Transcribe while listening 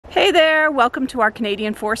Hi there, welcome to our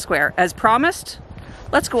Canadian Foursquare. As promised,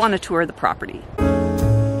 let's go on a tour of the property.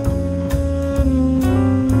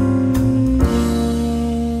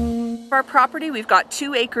 For our property, we've got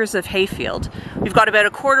 2 acres of hayfield. We've got about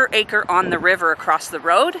a 1/4 acre on the river across the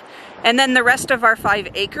road, and then the rest of our 5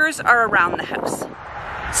 acres are around the house.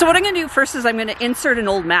 So what I'm going to do first is I'm going to insert an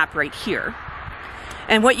old map right here.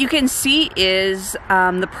 And what you can see is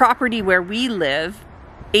the property where we live,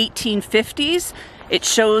 1850s. It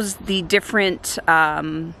shows the different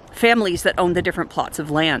families that own the different plots of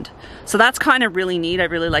land. So that's kind of really neat. I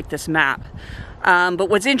really like this map. But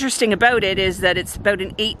what's interesting about it is that it's about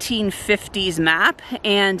an 1850s map,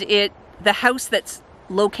 and the house that's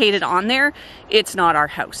located on there, it's not our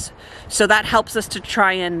house. So that helps us to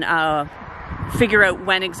try and figure out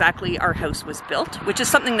when exactly our house was built, which is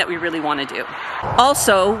something that we really want to do.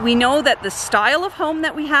 Also, we know that the style of home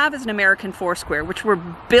that we have is an American Foursquare, which were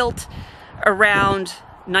built around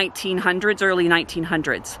 1900s, early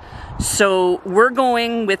 1900s. So we're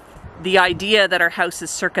going with the idea that our house is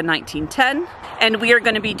circa 1910, and we are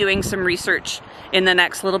going to be doing some research in the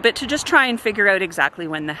next little bit to just try and figure out exactly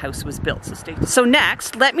when the house was built. So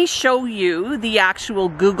next, let me show you the actual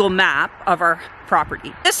Google map of our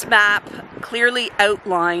property. This map clearly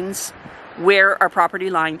outlines where our property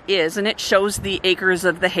line is, and it shows the acres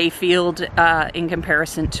of the hayfield in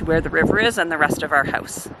comparison to where the river is and the rest of our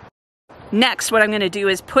house. Next, what I'm going to do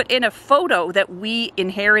is put in a photo that we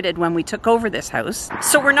inherited when we took over this house.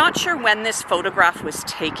 So we're not sure when this photograph was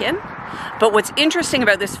taken, but what's interesting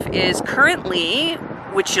about this is currently,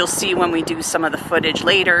 which you'll see when we do some of the footage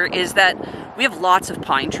later, is that we have lots of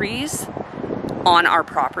pine trees on our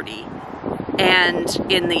property. And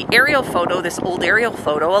in the aerial photo, this old aerial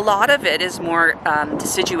photo, a lot of it is more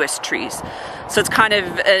deciduous trees. So it's kind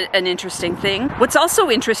of an interesting thing. What's also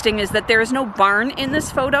interesting is that there is no barn in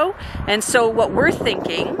this photo. And so what we're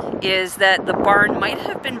thinking is that the barn might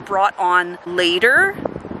have been brought on later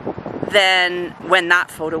than when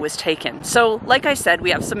that photo was taken. So like I said,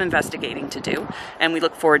 we have some investigating to do, and we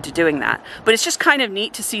look forward to doing that. But it's just kind of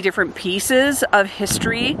neat to see different pieces of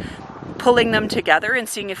history, pulling them together and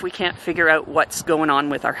seeing if we can't figure out what's going on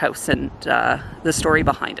with our house and the story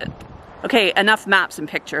behind it. Okay, enough maps and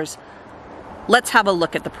pictures. Let's have a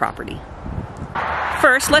look at the property.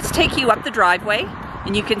 First, let's take you up the driveway,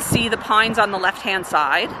 and you can see the pines on the left-hand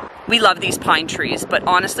side. We love these pine trees, but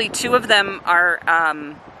honestly, 2 of them are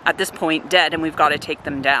at this point dead, and we've got to take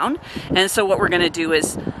them down. And so what we're going to do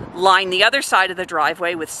is line the other side of the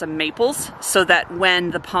driveway with some maples so that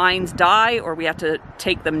when the pines die or we have to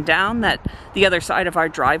take them down, that the other side of our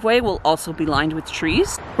driveway will also be lined with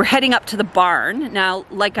trees. We're heading up to the barn. Now,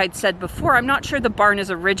 like I'd said before, I'm not sure the barn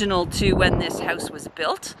is original to when this house was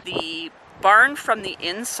built. The barn from the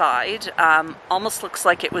inside almost looks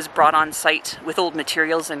like it was brought on site with old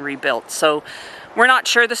materials and rebuilt. So we're not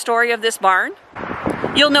sure the story of this barn.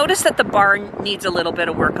 You'll notice that the barn needs a little bit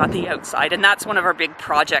of work on the outside, and that's one of our big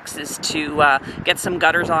projects, is to get some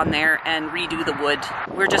gutters on there and redo the wood.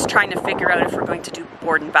 We're just trying to figure out if we're going to do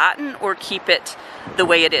board and batten or keep it the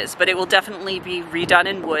way it is, but it will definitely be redone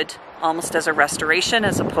in wood, almost as a restoration,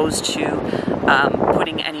 as opposed to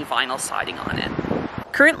putting any vinyl siding on it.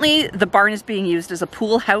 Currently, the barn is being used as a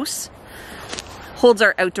pool house, holds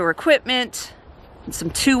our outdoor equipment and some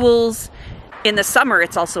tools. In the summer,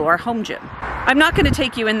 it's also our home gym. I'm not going to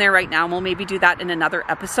take you in there right now, and we'll maybe do that in another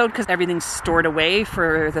episode because everything's stored away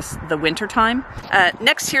for the winter time.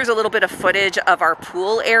 Next, here's a little bit of footage of our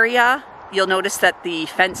pool area. You'll notice that the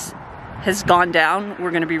fence has gone down.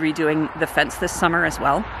 We're going to be redoing the fence this summer as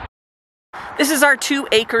well. This is our 2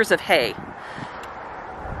 acres of hay.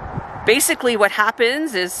 Basically what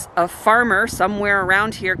happens is a farmer somewhere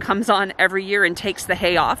around here comes on every year and takes the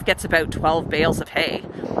hay off, gets about 12 bales of hay.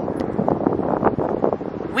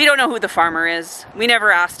 We don't know who the farmer is. We never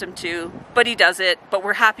asked him to, but he does it. But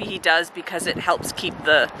we're happy he does because it helps keep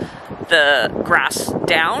the grass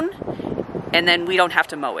down, and then we don't have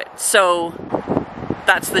to mow it. So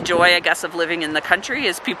that's the joy, I guess, of living in the country,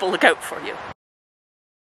 is people look out for you.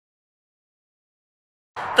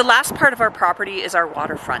 The last part of our property is our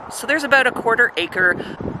waterfront. So there's about a 1/4 acre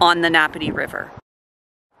on the Napanee River.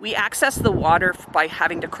 We access the water by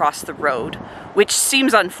having to cross the road, which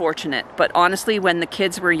seems unfortunate, but honestly, when the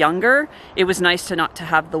kids were younger, it was nice to not to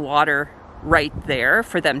have the water right there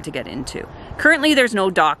for them to get into. Currently, there's no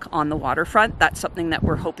dock on the waterfront. That's something that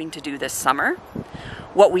we're hoping to do this summer.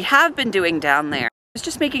 What we have been doing down there is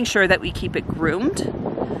just making sure that we keep it groomed,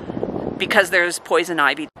 because there's poison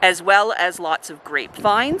ivy, as well as lots of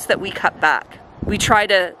grapevines that we cut back. We try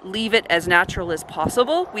to leave it as natural as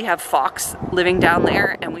possible. We have fox living down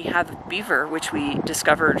there, and we have beaver, which we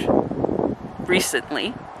discovered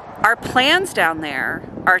recently. Our plans down there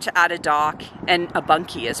are to add a dock and a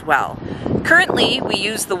bunkie as well. Currently, we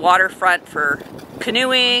use the waterfront for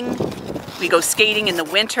canoeing, we go skating in the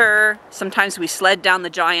winter, sometimes we sled down the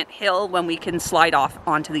giant hill when we can slide off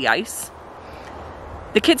onto the ice.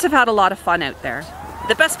 The kids have had a lot of fun out there.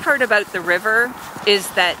 The best part about the river is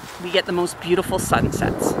that we get the most beautiful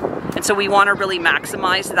sunsets. And so we want to really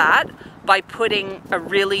maximize that by putting a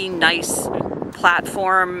really nice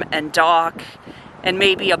platform and dock and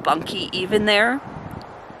maybe a bunkie even there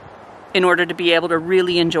in order to be able to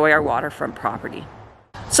really enjoy our waterfront property.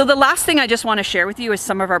 So the last thing I just want to share with you is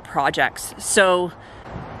some of our projects. So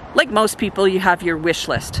like most people, you have your wish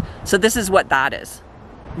list. So this is what that is.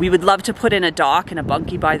 We would love to put in a dock and a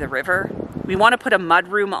bunkie by the river. We want to put a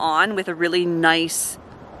mudroom on with a really nice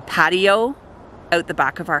patio out the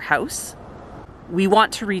back of our house. We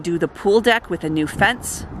want to redo the pool deck with a new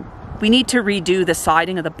fence. We need to redo the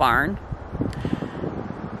siding of the barn.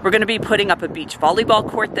 We're going to be putting up a beach volleyball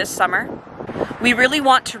court this summer. We really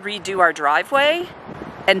want to redo our driveway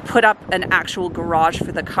and put up an actual garage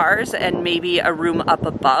for the cars and maybe a room up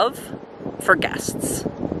above for guests.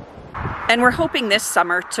 And we're hoping this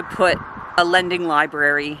summer to put a lending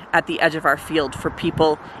library at the edge of our field for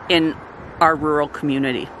people in our rural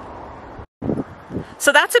community.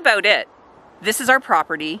 So that's about it. This is our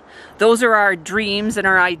property. Those are our dreams and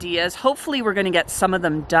our ideas. Hopefully we're going to get some of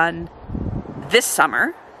them done this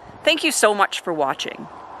summer. Thank you so much for watching.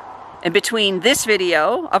 And between this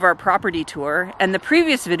video of our property tour and the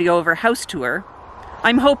previous video of our house tour,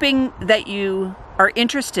 I'm hoping that you are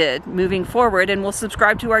interested moving forward and will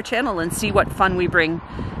subscribe to our channel and see what fun we bring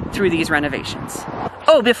through these renovations.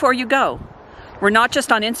 Oh, before you go, we're not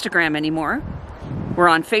just on Instagram anymore. We're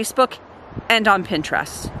on Facebook and on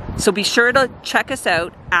Pinterest. So be sure to check us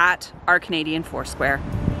out at our Canadian Foursquare.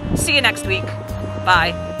 See you next week.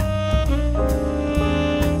 Bye.